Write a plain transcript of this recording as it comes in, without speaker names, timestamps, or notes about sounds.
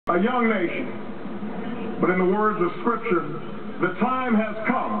a young nation. But in the words of Scripture, the time has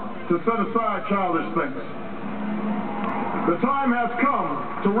come to set aside childish things. The time has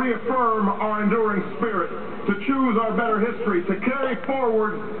come to reaffirm our enduring spirit, to choose our better history, to carry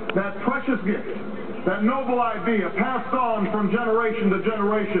forward that precious gift, that noble idea passed on from generation to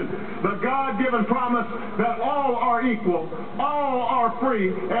generation, the God-given promise that all are equal, all are free,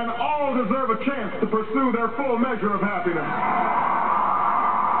 and all deserve a chance to pursue their full measure of happiness.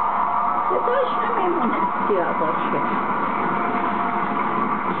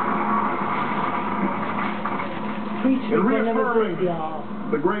 In reaffirming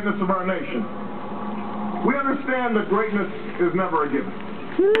the greatness of our nation, we understand that greatness is never a given.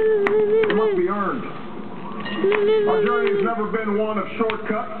 It must be earned. Our journey has never been one of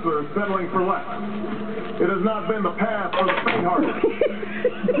shortcuts or settling for less. It has not been the path for the faint-hearted,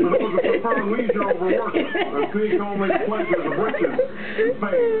 for those who prefer leisure over work, or seek only the pleasures of riches and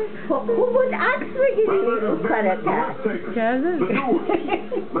fame. Rather, it has been the risk-takers, the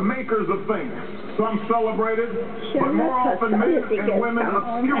doers, the makers of things, some celebrated, but more often men and women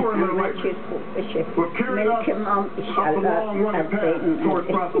obscure in their labor, who have carried us up the long-running path towards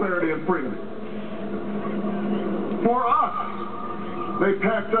prosperity and freedom. For us, they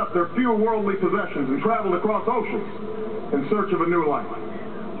packed up their few worldly possessions and traveled across oceans in search of a new life.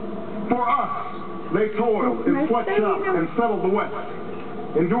 For us, they toiled in sweatshops and settled the West,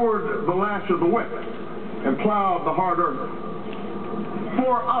 endured the lash of the whip, and plowed the hard earth.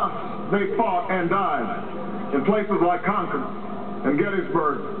 For us, they fought and died in places like Concord and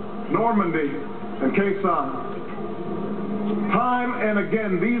Gettysburg, Normandy and Quezon. Time and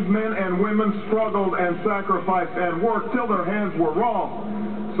again, these men and women struggled and sacrificed and worked till their hands were raw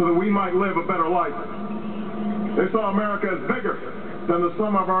so that we might live a better life. They saw America as bigger than the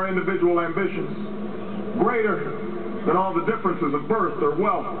sum of our individual ambitions, greater than all the differences of birth or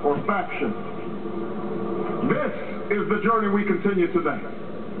wealth or faction. This is the journey we continue today.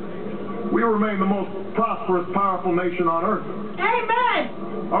 We remain the most prosperous, powerful nation on earth.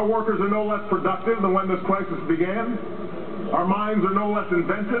 Amen! Our workers are no less productive than when this crisis began. Our minds are no less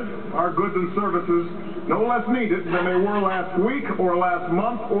inventive, our goods and services no less needed than they were last week or last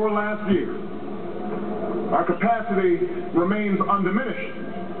month or last year. Our capacity remains undiminished.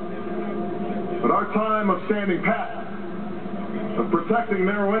 But our time of standing pat, of protecting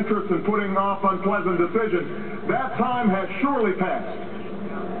narrow interests and putting off unpleasant decisions, that time has surely passed.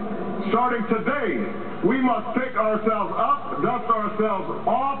 Starting today, we must pick ourselves up, dust ourselves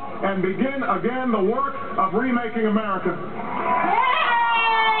off, and begin again the work of remaking America.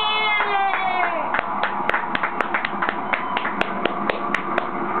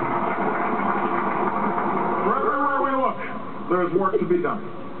 For everywhere we look, there is work to be done.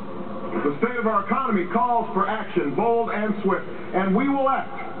 The state of our economy calls for action, bold and swift, and we will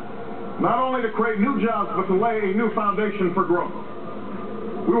act, not only to create new jobs, but to lay a new foundation for growth.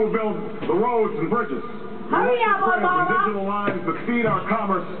 We will build the roads and bridges, and digital lines that feed our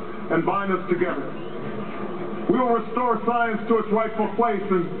commerce and bind us together. We will restore science to its rightful place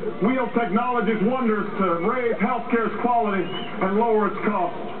and wield technology's wonders to raise healthcare's quality and lower its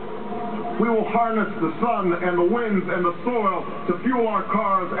cost. We will harness the sun and the winds and the soil to fuel our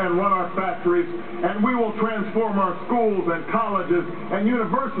cars and run our factories, and we will transform our schools and colleges and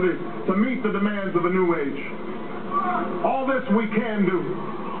universities to meet the demands of a new age. All this we can do.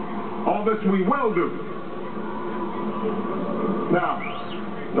 All this we will do. Now,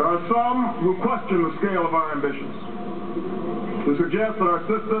 there are some who question the scale of our ambitions, who suggest that our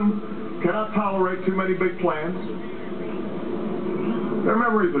system cannot tolerate too many big plans. Their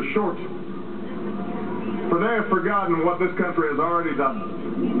memories are short, for they have forgotten what this country has already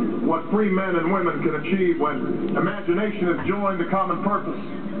done, what free men and women can achieve when imagination is joined to common purpose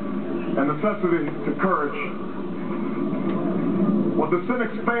and necessity to courage. What the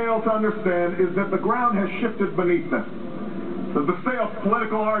cynics fail to understand is that the ground has shifted beneath them, that the stale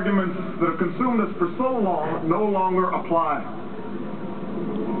political arguments that have consumed us for so long no longer apply.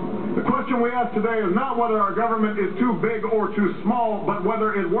 The question we ask today is not whether our government is too big or too small, but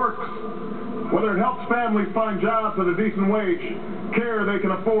whether it works, whether it helps families find jobs at a decent wage, care they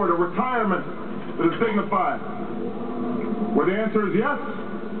can afford, a retirement that is dignified. Where the answer is yes,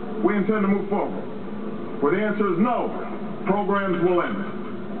 we intend to move forward. Where the answer is no, programs will end.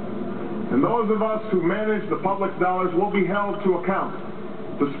 And those of us who manage the public's dollars will be held to account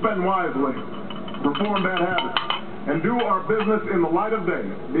to spend wisely, reform bad habits, and do our business in the light of day,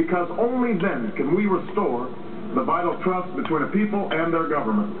 because only then can we restore the vital trust between a people and their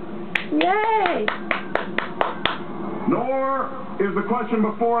government. Yay! Nor is the question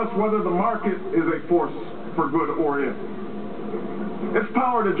before us whether the market is a force for good or ill. Its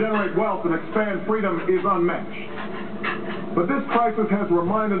power to generate wealth and expand freedom is unmatched. But this crisis has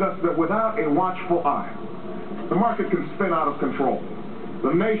reminded us that without a watchful eye, the market can spin out of control.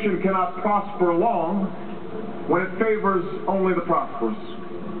 The nation cannot prosper long when it favors only the prosperous.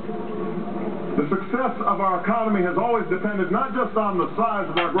 The success of our economy has always depended not just on the size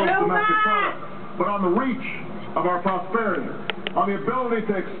of our gross domestic product, but on the reach of our prosperity, on the ability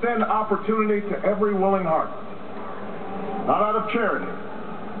to extend opportunity to every willing heart. Not out of charity,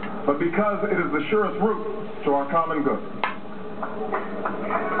 but because it is the surest route to our common good.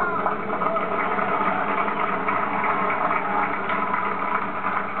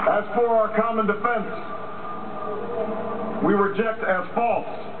 As for our common defense, we reject as false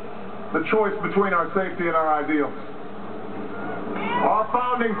the choice between our safety and our ideals. Our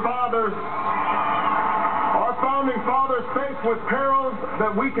founding fathers, faced with perils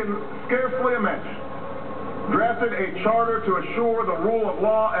that we can scarcely imagine, drafted a charter to assure the rule of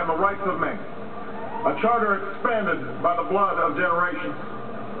law and the rights of man. A charter expanded by the blood of generations.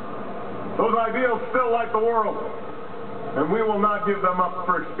 Those ideals still light the world, and we will not give them up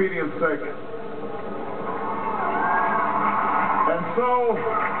for expedience sake. And so,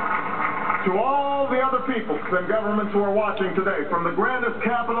 to all the other peoples and governments who are watching today, from the grandest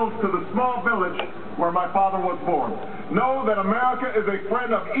capitals to the small village where my father was born, know that America is a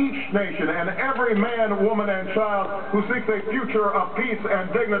friend of each nation and every man, woman, and child who seeks a future of peace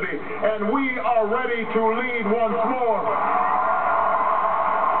and dignity, and we are ready to lead once more.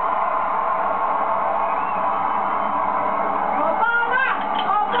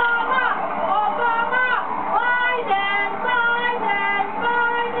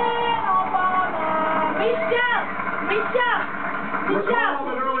 Recall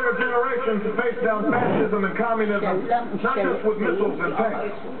that earlier generations faced down fascism and communism, not just with missiles and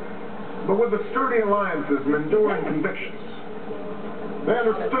tanks, but with the sturdy alliances and enduring convictions. They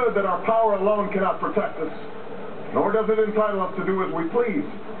understood that our power alone cannot protect us, nor does it entitle us to do as we please.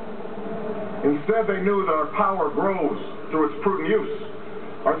 Instead, they knew that our power grows through its prudent use.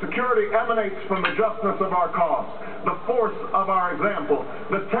 Our security emanates from the justness of our cause, the force of our example,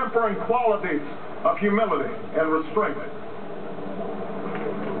 the tempering qualities of humility and restraint.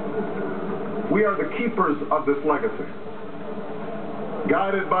 We are the keepers of this legacy.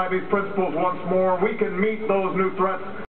 Guided by these principles once more, we can meet those new threats